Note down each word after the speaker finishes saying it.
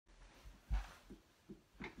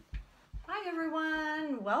Hi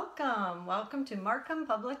everyone, welcome to Markham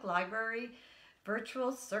Public Library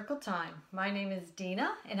Virtual Circle Time. My name is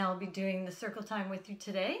Dina and I'll be doing the circle time with you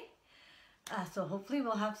today. So hopefully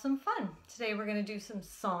we'll have some fun. Today we're going to do some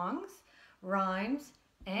songs, rhymes,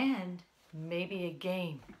 and maybe a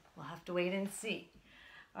game. We'll have to wait and see.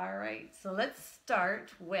 Alright, so let's start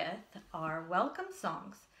with our welcome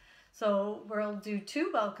songs. So we'll do two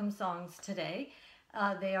welcome songs today.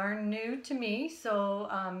 They are new to me, so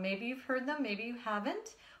maybe you've heard them, maybe you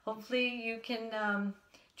haven't. Hopefully you can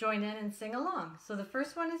join in and sing along. So the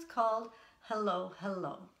first one is called Hello,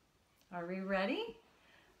 Hello. Are we ready?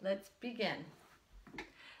 Let's begin.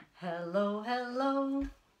 Hello, hello.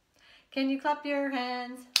 Can you clap your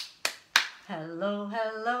hands? Hello,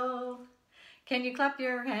 hello. Can you clap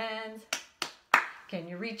your hands? Can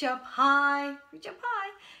you reach up high? Reach up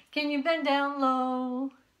high. Can you bend down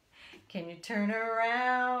low? Can you turn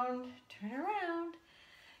around? Turn around.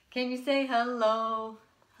 Can you say hello?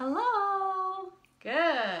 Hello.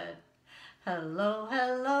 Good. Hello,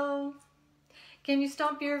 hello. Can you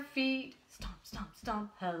stomp your feet? Stomp, stomp,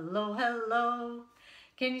 stomp. Hello, hello.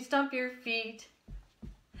 Can you stomp your feet?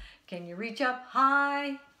 Can you reach up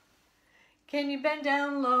high? Can you bend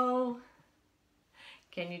down low?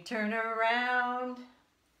 Can you turn around?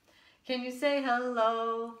 Can you say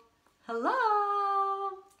hello? Hello.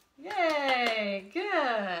 Yay,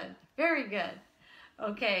 good, very good.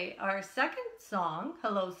 Okay, our second song,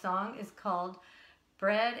 hello song, is called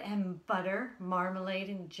Bread and Butter, Marmalade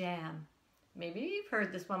and Jam. Maybe you've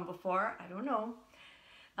heard this one before, I don't know.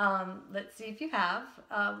 Let's see if you have.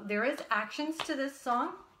 There is actions to this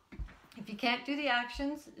song. If you can't do the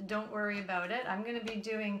actions, don't worry about it. I'm going to be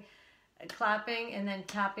doing clapping and then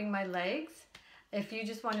tapping my legs. If you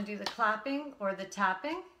just want to do the clapping or the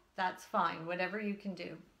tapping, that's fine, whatever you can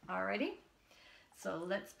do. Alrighty, so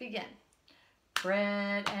let's begin.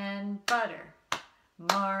 Bread and butter,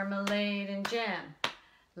 marmalade and jam.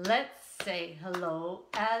 Let's say hello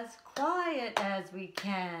as quiet as we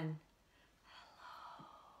can.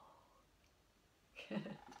 Hello.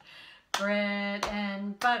 Bread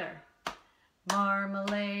and butter,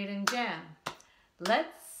 marmalade and jam.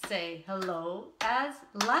 Let's say hello as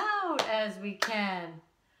loud as we can.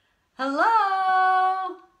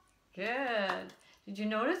 Hello. Good. Did you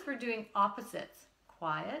notice we're doing opposites?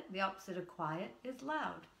 Quiet, the opposite of quiet is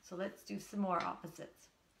loud. So let's do some more opposites.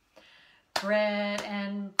 Bread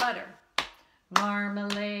and butter,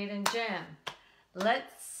 marmalade and jam.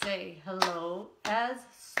 Let's say hello as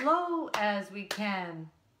slow as we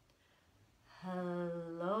can.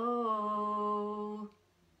 Hello.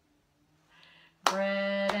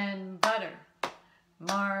 Bread and butter,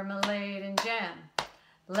 marmalade and jam.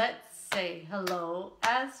 Let's say hello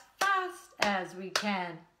as fast as we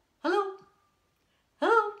can. Hello.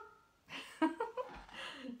 Hello.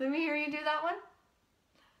 Let me hear you do that one.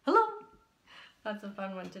 Hello. That's a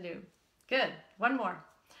fun one to do. Good. One more.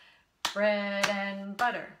 Bread and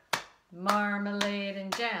butter, marmalade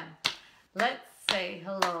and jam. Let's say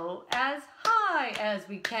hello as high as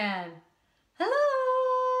we can.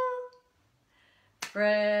 Hello.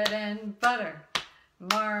 Bread and butter,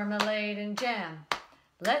 marmalade and jam.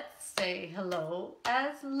 Let's say hello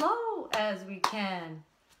as low as we can.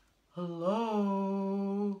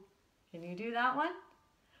 Hello. Can you do that one?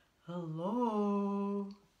 Hello.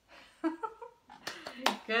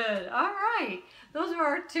 Good. All right. Those are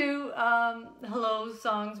our two hello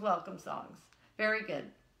songs, welcome songs. Very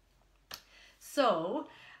good. So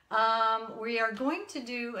we are going to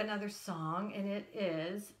do another song, and it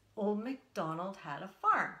is Old MacDonald Had a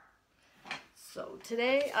Farm. So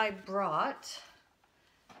today I brought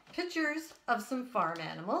pictures of some farm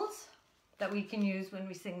animals that we can use when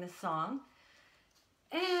we sing this song.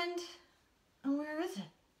 And where is it?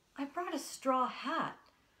 I brought a straw hat.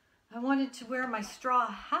 I wanted to wear my straw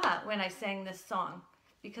hat when I sang this song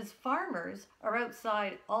because farmers are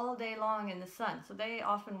outside all day long in the sun, so they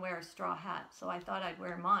often wear a straw hat. So I thought I'd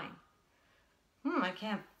wear mine. I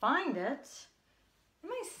can't find it.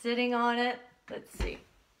 Am I sitting on it? Let's see.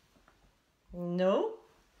 Nope,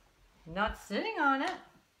 not sitting on it.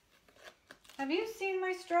 Have you seen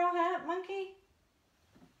my straw hat, monkey?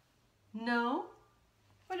 No?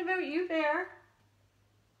 What about you, Bear?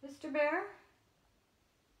 Mr. Bear?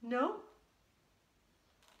 No?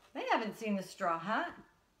 They haven't seen the straw hat.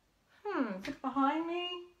 Is it behind me?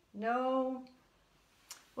 No.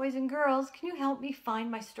 Boys and girls, can you help me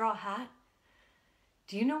find my straw hat?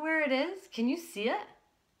 Do you know where it is? Can you see it?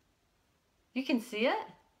 You can see it?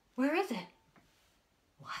 Where is it?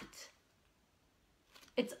 What?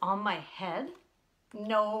 It's on my head?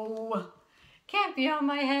 No, can't be on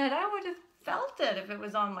my head. I would have felt it if it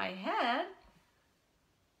was on my head.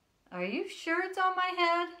 Are you sure it's on my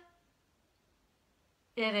head?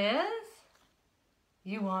 It is?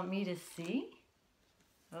 You want me to see?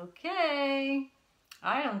 Okay.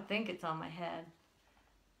 I don't think it's on my head.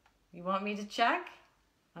 You want me to check?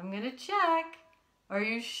 I'm gonna check. Are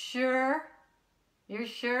you sure? You're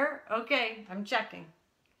sure? Okay, I'm checking.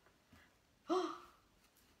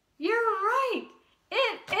 You're right.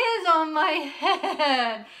 It is on my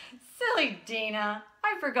head. Silly Dina.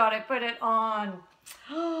 I forgot I put it on.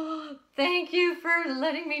 Thank you for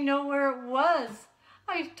letting me know where it was.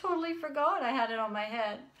 I totally forgot I had it on my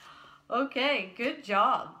head. Okay, good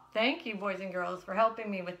job. Thank you, boys and girls, for helping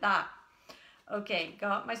me with that. Okay,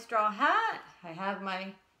 got my straw hat. I have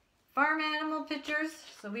my farm animal pictures,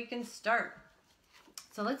 so we can start.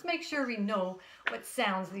 So let's make sure we know what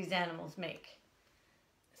sounds these animals make.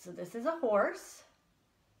 So this is a horse.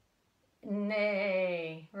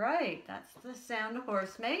 Neigh. Right, that's the sound a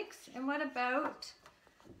horse makes. And what about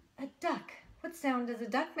a duck? What sound does a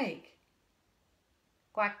duck make?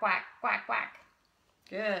 Quack, quack, quack, quack.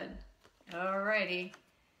 Good. Alrighty.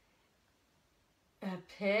 A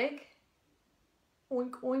pig.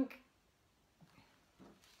 Oink, oink.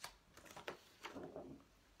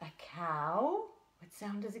 A cow. What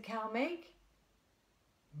sound does a cow make?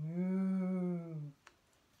 Moo.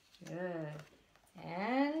 Good.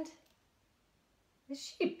 And the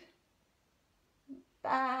sheep.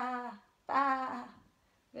 Ba, ba.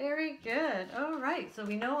 Very good. All right, so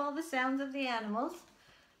we know all the sounds of the animals.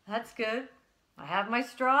 That's good. I have my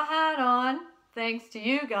straw hat on, thanks to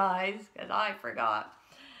you guys, because I forgot.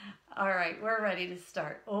 All right, we're ready to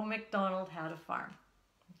start. Old MacDonald had a farm.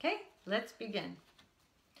 Okay, let's begin.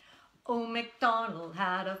 Old MacDonald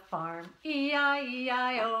had a farm,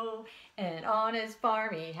 E-I-E-I-O, and on his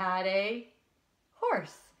farm he had a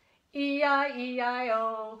horse,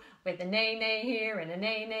 E-I-E-I-O, with a neigh-neigh here and a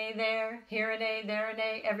neigh-neigh there, here a neigh, there a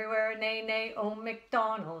neigh, everywhere a neigh-neigh. Old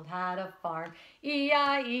MacDonald had a farm,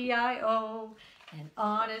 E-I-E-I-O, and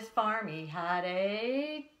on his farm he had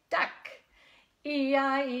a duck,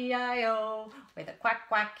 E-I-E-I-O, with a quack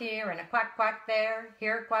quack here and a quack quack there,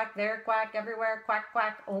 here a quack, there a quack, everywhere quack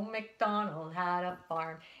quack. Old MacDonald had a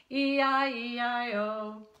farm,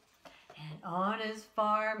 E-I-E-I-O, and on his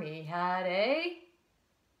farm he had a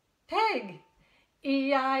pig,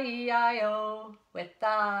 E-I-E-I-O, with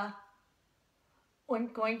a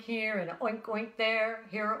oink oink here and a oink oink there,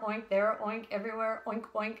 here a oink, there a oink, everywhere oink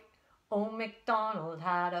oink. Old MacDonald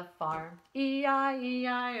had a farm,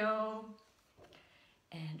 E-I-E-I-O,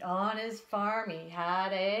 and on his farm he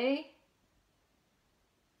had a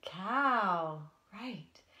cow,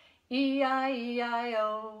 right,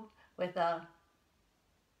 E-I-E-I-O, with a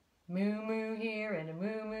moo moo here and a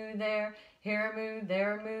moo moo there, here a moo,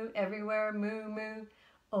 there a moo, everywhere moo moo.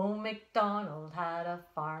 Old MacDonald had a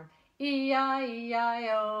farm,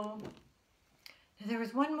 E-I-E-I-O. There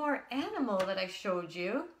was one more animal that I showed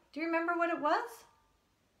you. Do you remember what it was?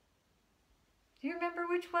 Do you remember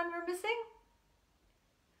which one we're missing?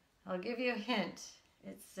 I'll give you a hint.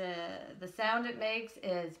 It's the sound it makes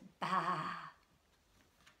is ba.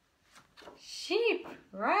 Sheep,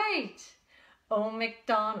 right. Old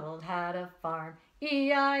MacDonald had a farm,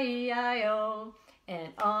 E-I-E-I-O,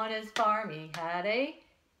 and on his farm he had a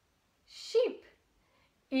sheep,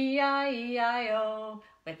 E-I-E-I-O,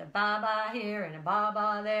 with a ba-ba here and a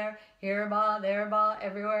ba-ba there, here a ba, there a ba,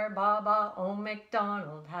 everywhere ba-ba. Old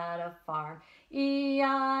MacDonald had a farm, E-I-E-I-O.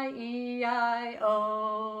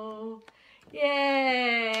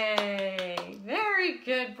 Yay! Very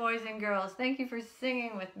good, boys and girls. Thank you for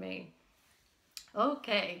singing with me.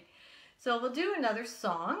 Okay, so we'll do another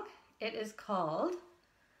song. It is called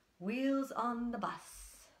Wheels on the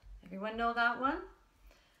Bus. Everyone know that one?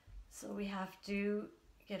 So we have to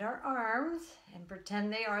get our arms and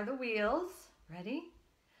pretend they are the wheels. Ready?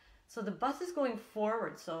 So the bus is going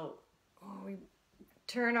forward, so we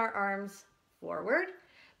turn our arms forward.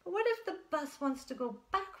 But what if the bus wants to go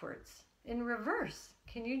backwards, in reverse?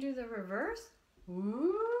 Can you do the reverse?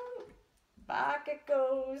 Ooh, back it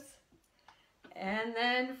goes. And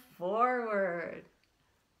then forward.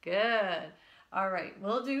 Good. All right,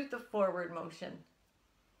 we'll do the forward motion,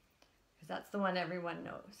 because that's the one everyone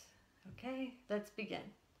knows. Okay, let's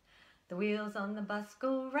begin. The wheels on the bus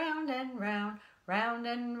go round and round, round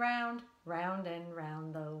and round, round and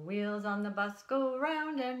round. The wheels on the bus go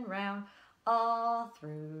round and round, all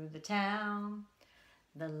through the town.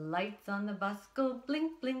 The lights on the bus go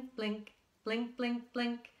blink, blink, blink, blink, blink,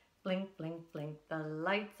 blink, blink, blink, blink. The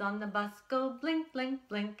lights on the bus go blink, blink,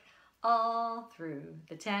 blink, all through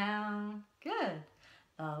the town. Good.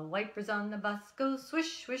 The wipers on the bus go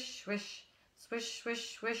swish, swish, swish, swish,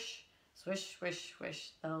 swish, swish, Swish, swish,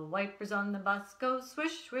 swish. The wipers on the bus go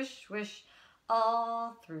swish, swish, swish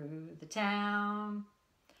all through the town.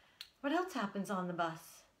 What else happens on the bus?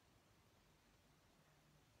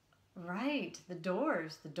 Right, the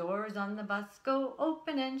doors. The doors on the bus go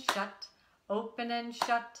open and shut, open and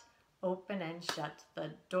shut, open and shut.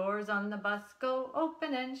 The doors on the bus go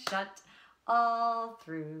open and shut all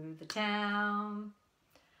through the town.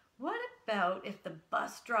 What about if the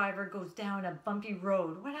bus driver goes down a bumpy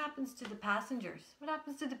road? What happens to the passengers? What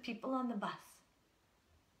happens to the people on the bus?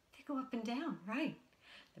 They go up and down, right?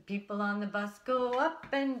 The people on the bus go up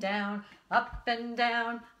and down, up and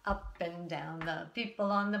down, up and down. The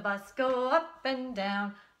people on the bus go up and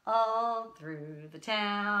down all through the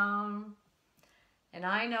town. And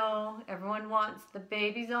I know everyone wants the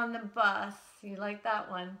babies on the bus. You like that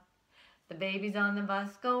one? The babies on the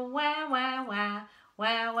bus go wah, wah, wah,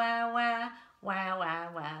 wah, wah, wah, wah, wah,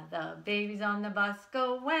 wah. The babies on the bus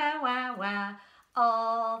go wah, wah, wah,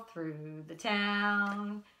 all through the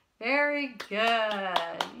town. Very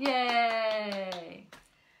good. Yay.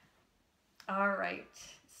 All right.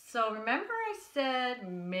 So remember I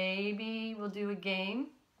said maybe we'll do a game?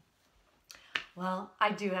 Well,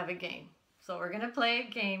 I do have a game. So we're going to play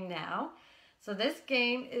a game now. So this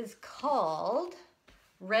game is called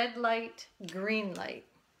Red Light, Green Light.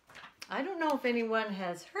 I don't know if anyone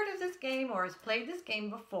has heard of this game or has played this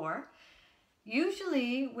game before.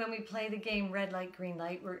 Usually when we play the game Red Light, Green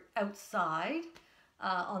Light, we're outside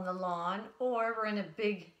on the lawn, or we're in a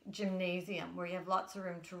big gymnasium where you have lots of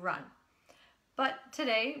room to run. But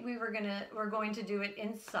today we're going to do it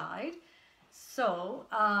inside. So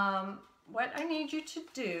what I need you to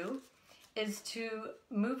do is to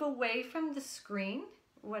move away from the screen,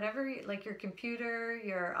 whatever, like your computer,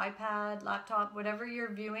 your iPad, laptop, whatever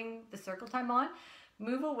you're viewing the circle time on,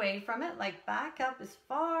 move away from it, like back up as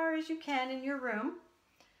far as you can in your room,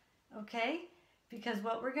 okay? Because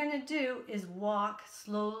what we're going to do is walk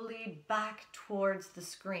slowly back towards the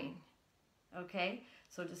screen, okay?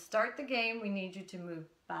 So to start the game, we need you to move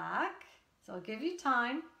back. So I'll give you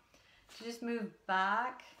time to just move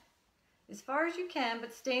back as far as you can,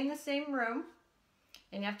 but stay in the same room.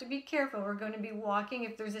 And you have to be careful. We're going to be walking.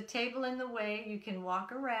 If there's a table in the way, you can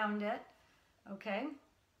walk around it, okay?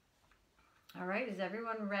 All right, is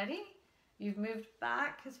everyone ready? You've moved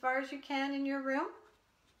back as far as you can in your room?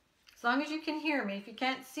 As long as you can hear me. If you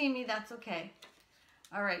can't see me, that's okay.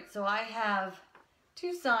 All right, so I have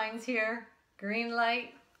two signs here, green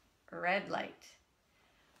light, red light.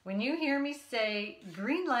 When you hear me say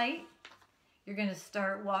green light, you're going to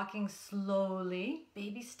start walking slowly,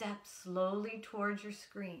 baby steps, slowly towards your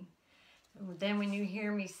screen. And then when you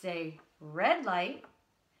hear me say red light,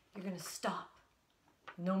 you're going to stop.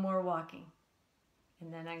 No more walking.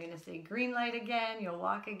 And then I'm going to say green light again, you'll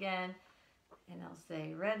walk again. And I'll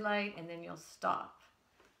say red light, and then you'll stop.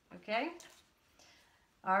 Okay?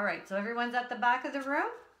 All right, so everyone's at the back of the room?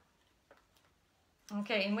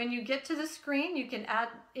 Okay, and when you get to the screen, you can add,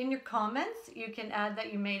 in your comments, you can add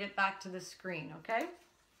that you made it back to the screen, okay?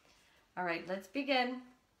 All right, let's begin.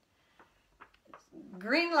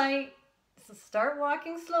 Green light, so start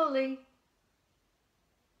walking slowly.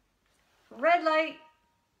 Red light,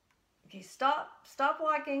 okay, stop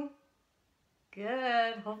walking.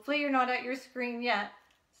 Good. Hopefully you're not at your screen yet.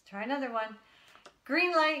 Let's try another one.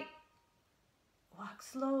 Green light. Walk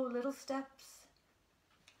slow, little steps.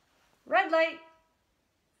 Red light.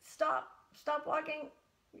 Stop. Stop walking.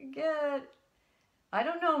 Good. I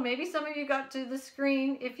don't know. Maybe some of you got to the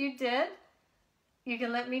screen. If you did, you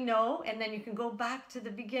can let me know, and then you can go back to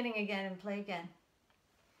the beginning again and play again.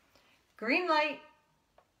 Green light.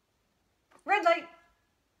 Red light.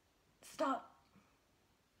 Stop.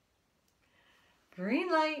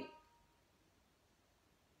 Green light,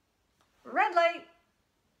 red light.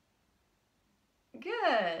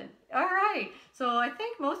 Good. All right. So I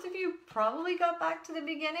think most of you probably got back to the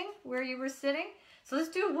beginning where you were sitting. So let's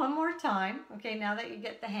do it one more time. Okay, now that you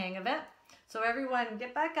get the hang of it. So everyone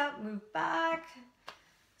get back up, move back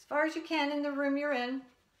as far as you can in the room you're in.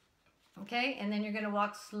 Okay, and then you're going to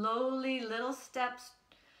walk slowly, little steps.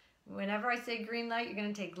 Whenever I say green light, you're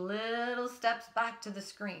going to take little steps back to the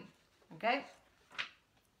screen. Okay?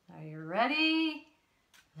 Are you ready?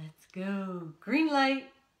 Let's go. Green light.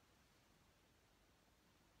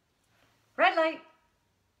 Red light.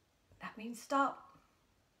 That means stop.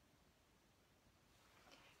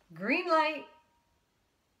 Green light.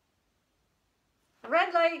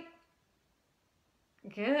 Red light.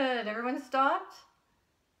 Good. Everyone stopped?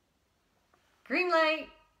 Green light.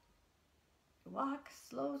 Walk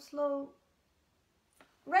slow, slow.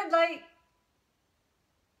 Red light.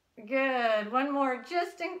 Good. One more,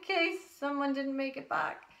 just in case someone didn't make it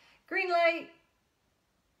back. green light,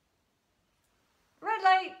 red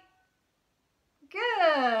light.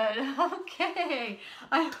 Good. Okay.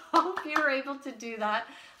 I hope you were able to do that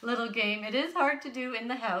little game. It is hard to do in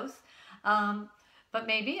the house, but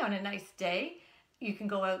maybe on a nice day you can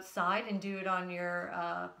go outside and do it on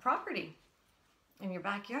your property, in your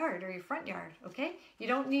backyard or your front yard. Okay. You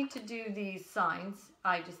don't need to do these signs.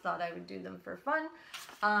 I just thought I would do them for fun.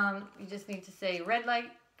 You just need to say red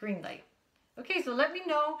light, green light. Okay, so let me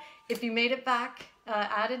know if you made it back.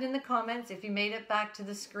 Add it in the comments if you made it back to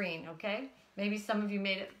the screen, okay? Maybe some of you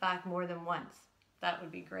made it back more than once. That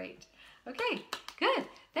would be great. Okay, good.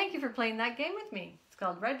 Thank you for playing that game with me. It's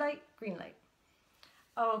called red light, green light.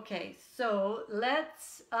 Okay, so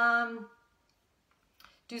let's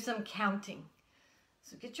do some counting.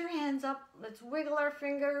 So get your hands up. Let's wiggle our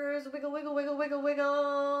fingers. Wiggle, wiggle, wiggle, wiggle,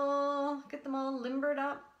 wiggle. Get them all limbered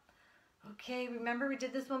up. Okay, remember we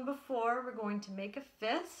did this one before. We're going to make a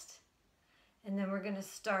fist, and then we're going to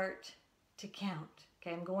start to count.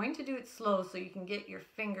 Okay, I'm going to do it slow so you can get your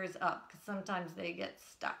fingers up, because sometimes they get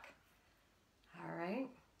stuck. All right,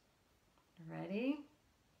 ready?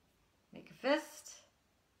 Make a fist.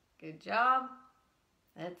 Good job.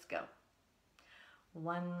 Let's go.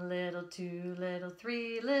 1 little, 2 little,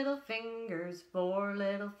 3 little fingers, 4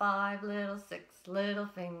 little, 5 little, 6 little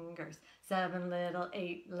fingers, 7 little,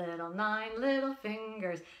 8 little, 9 little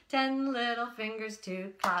fingers, 10 little fingers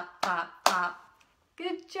to clap, clap, clap.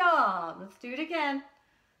 Good job. Let's do it again.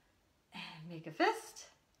 And make a fist.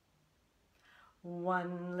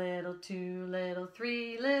 1 little, 2 little,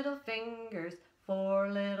 3 little fingers, 4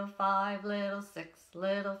 little, 5 little, 6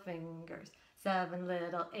 little fingers, 7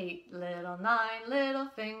 little, 8 little, 9 little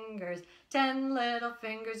fingers, 10 little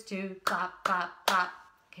fingers to clap, clap, clap.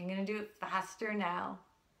 Okay, I'm going to do it faster now.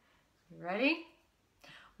 You ready?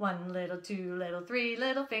 1 little, 2 little, 3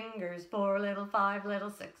 little fingers, 4 little, 5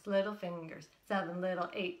 little, 6 little fingers, 7 little,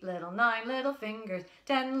 8 little, 9 little fingers,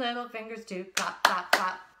 10 little fingers to clap, clap,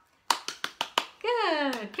 clap.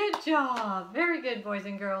 Good, good job. Very good, boys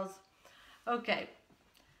and girls. Okay.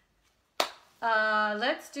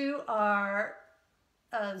 Let's do our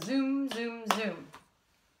zoom, zoom, zoom.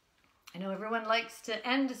 I know everyone likes to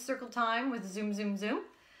end circle time with zoom, zoom, zoom.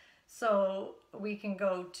 So we can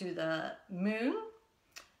go to the moon,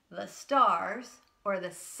 the stars, or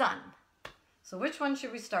the sun. So which one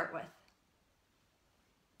should we start with?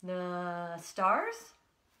 The stars?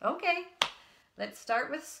 Okay, let's start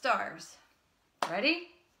with stars. Ready?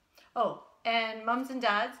 Oh, and mums and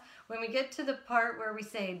dads, when we get to the part where we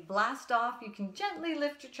say blast off, you can gently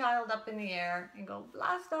lift your child up in the air and go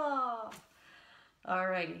blast off.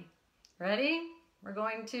 Alrighty, ready? We're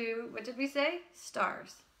going to, what did we say?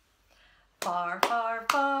 Stars. Far, far,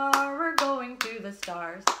 far, we're going to the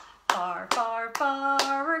stars. Far, far,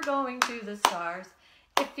 far, we're going to the stars.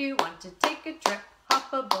 If you want to take a trip,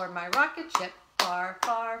 hop aboard my rocket ship. Far,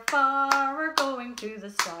 far, far, we're going to the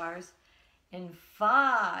stars. In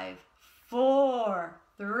 5, 4,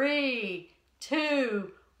 3,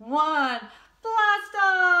 2, 1, blast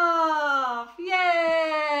off!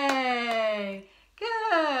 Yay!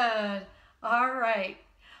 Good. All right.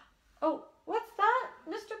 Oh, what's that,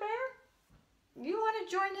 Mr. Bear? You want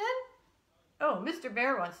to join in? Oh, Mr.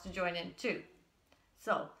 Bear wants to join in too.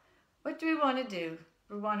 So, what do we want to do?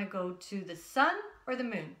 We want to go to the sun or the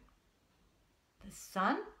moon? The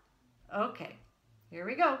sun? Okay, here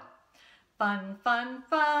we go. Fun, fun,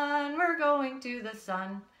 fun, we're going to the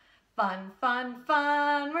sun. Fun, fun,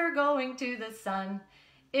 fun, we're going to the sun.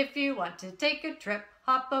 If you want to take a trip,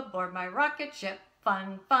 hop aboard my rocket ship.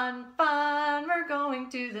 Fun, fun, fun, we're going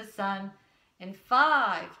to the sun. In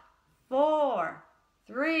 5, 4,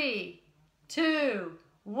 3, 2,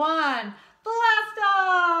 1, blast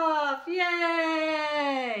off!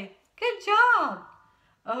 Yay! Good job!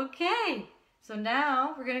 Okay, so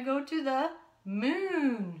now we're going to go to the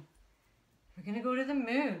moon. We're going to go to the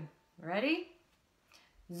moon. Ready?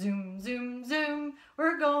 Zoom, zoom, zoom,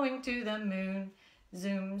 we're going to the moon.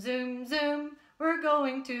 Zoom, zoom, zoom, we're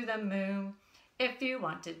going to the moon. If you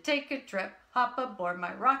want to take a trip, hop aboard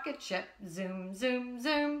my rocket ship. Zoom, zoom,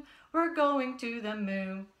 zoom, we're going to the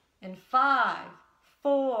moon. In 5,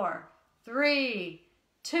 4, 3,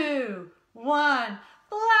 2, 1,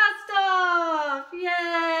 blast off!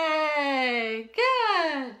 Yay!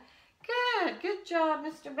 Good, good, good job,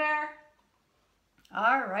 Mr. Bear.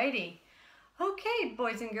 Alrighty. Okay,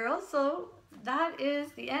 boys and girls, so that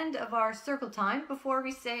is the end of our circle time. Before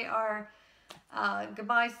we say our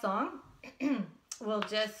goodbye song, we'll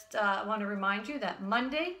just want to remind you that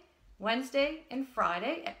Monday, Wednesday, and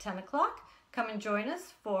Friday at 10 o'clock, come and join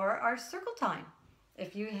us for our circle time.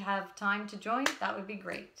 If you have time to join, that would be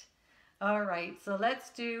great. All right, so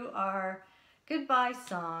let's do our goodbye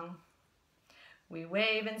song. We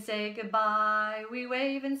wave and say goodbye, we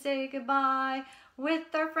wave and say goodbye.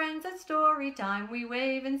 With our friends at story time, we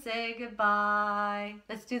wave and say goodbye.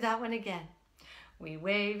 Let's do that one again. We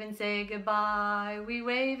wave and say goodbye, we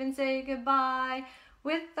wave and say goodbye.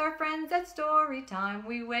 With our friends at story time,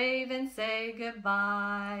 we wave and say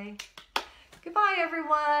goodbye. Goodbye,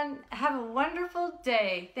 everyone. Have a wonderful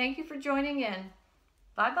day. Thank you for joining in.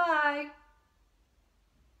 Bye-bye.